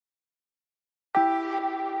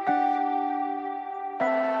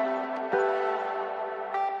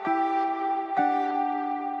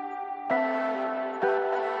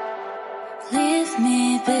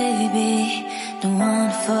don't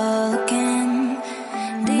wanna fall again.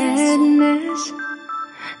 Madness,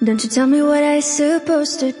 don't you tell me what I'm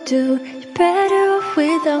supposed to do. You're better off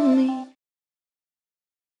without me.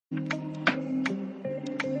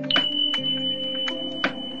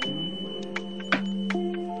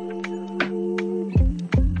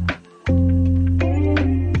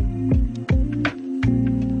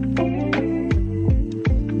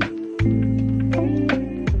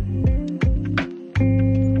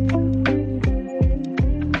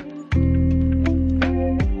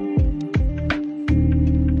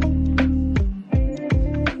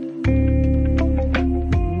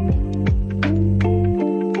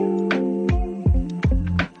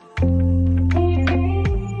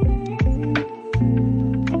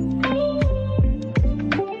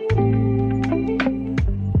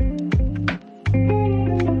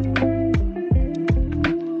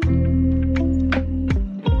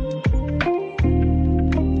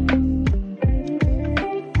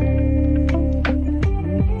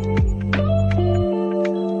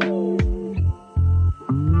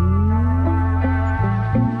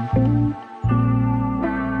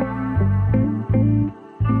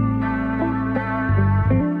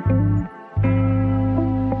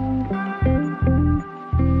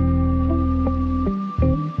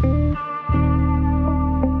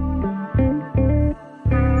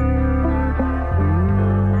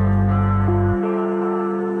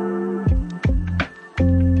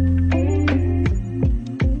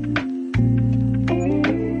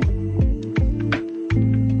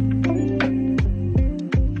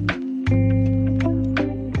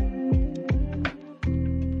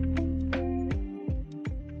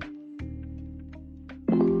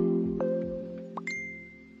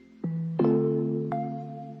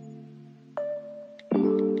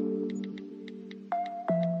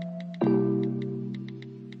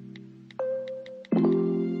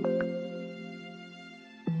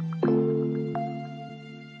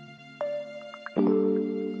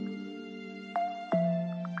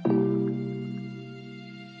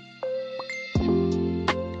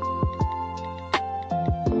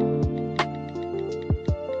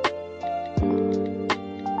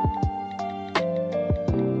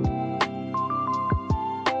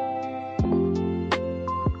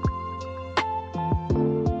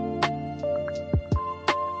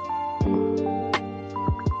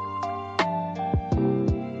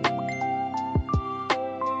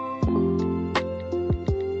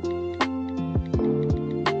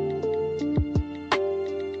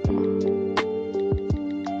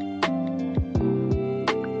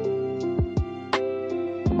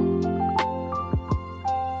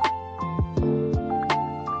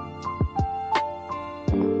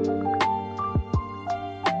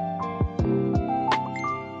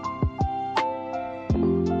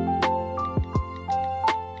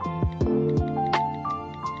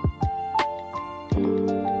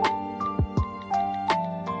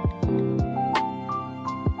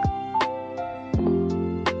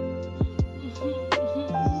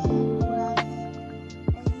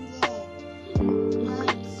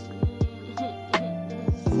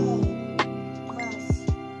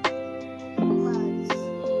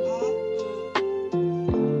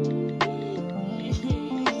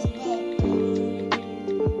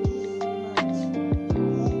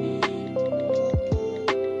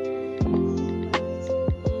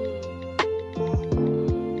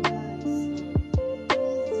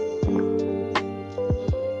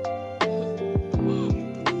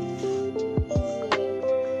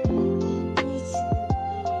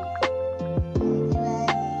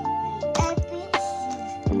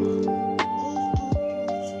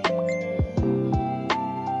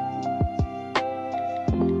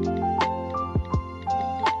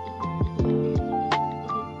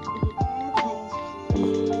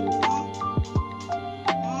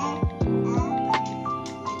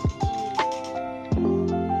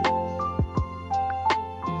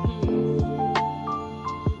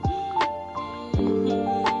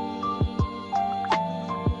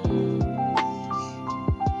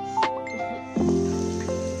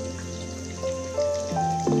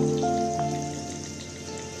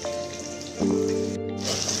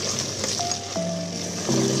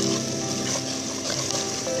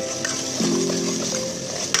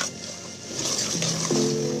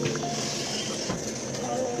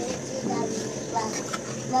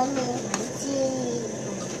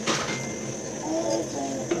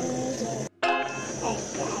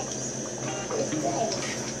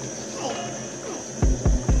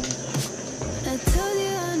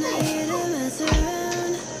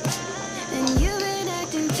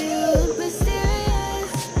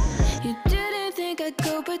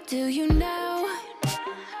 Do you know?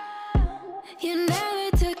 You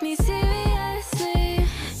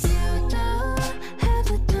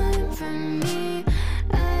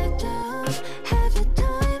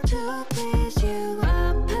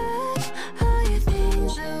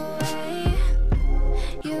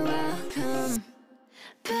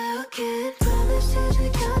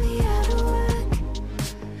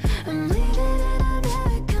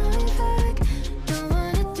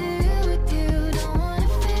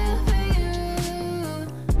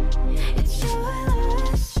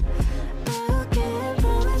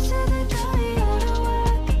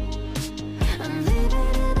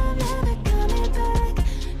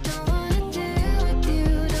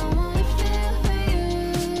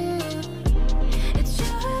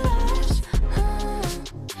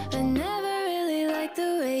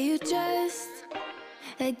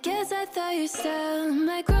guess I thought your style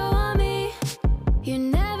might grow on me. You're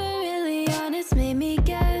never really honest, made me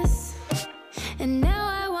guess. And now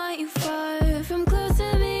I want you far from close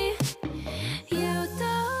to me. You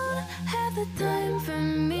don't have the time for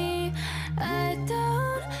me. I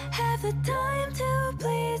don't have the time to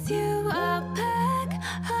please you. I'll pack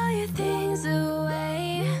all your things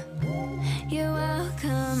away. You're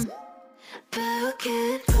welcome.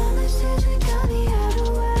 Broken promises, we got me out of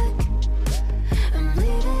whack. I'm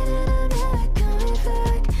leaving and I'm never coming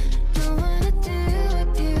back. Don't wanna do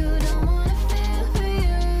with you, don't wanna feel for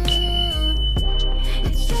you.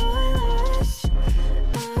 It's your loss.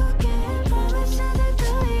 Broken promises, we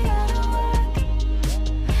got me out of whack.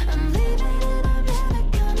 I'm leaving and I'm never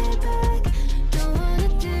coming back. Don't wanna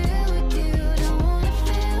do with you, don't wanna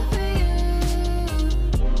feel for you.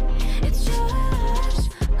 It's your loss.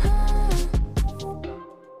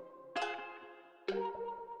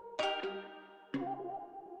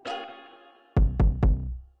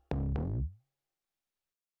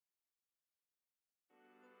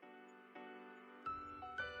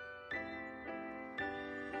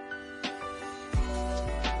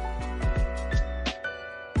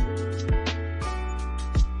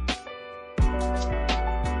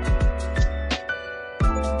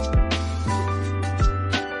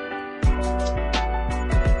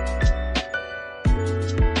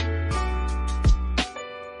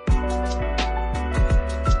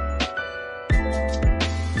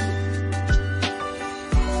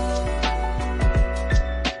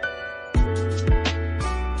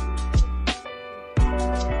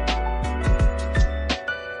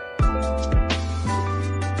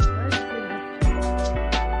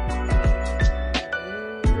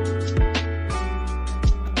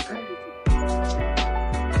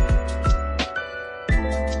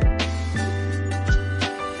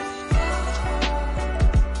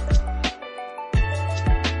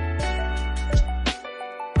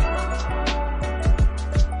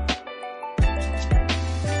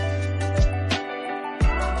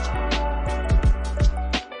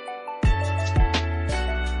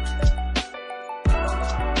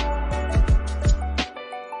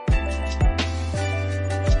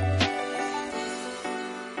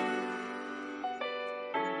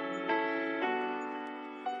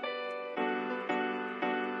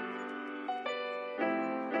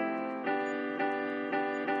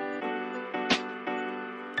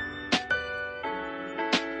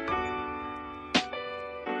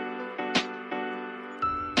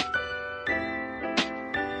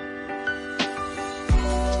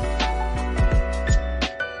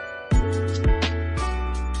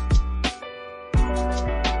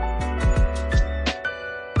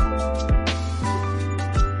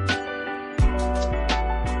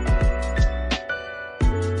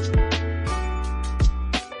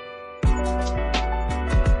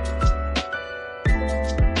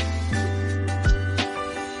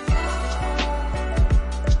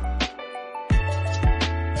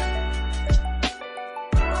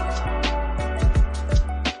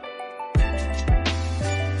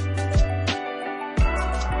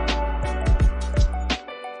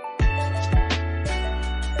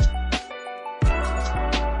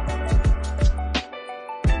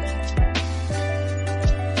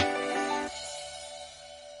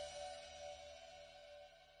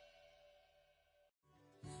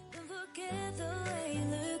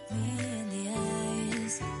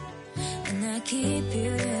 Keep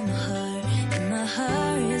you in my heart, and my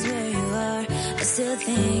heart is where you are. I still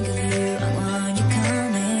think of you, I want you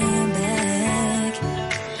coming back.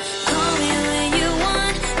 Call me when you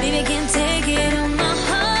want, baby, I can't take it on my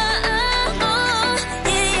heart.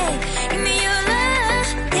 Yeah, yeah, give me your love,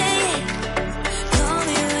 yeah, yeah. Call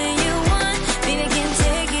me when you want, baby, I can't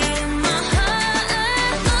take it on my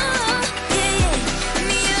heart. Yeah, yeah, give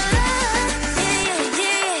me your love, yeah, yeah,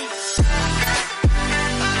 yeah.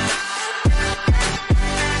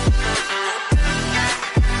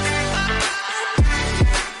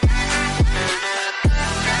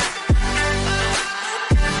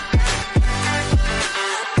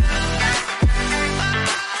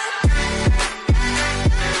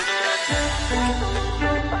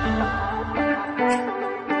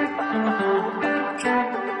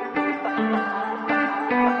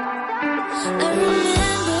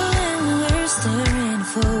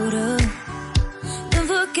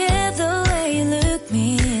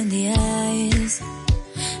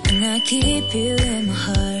 Keep you in my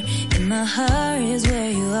heart, and my heart is where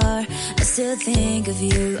you are. I still think of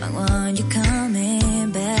you, I want you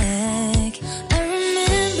coming back. I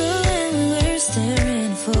remember when we were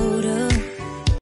staring at a photo.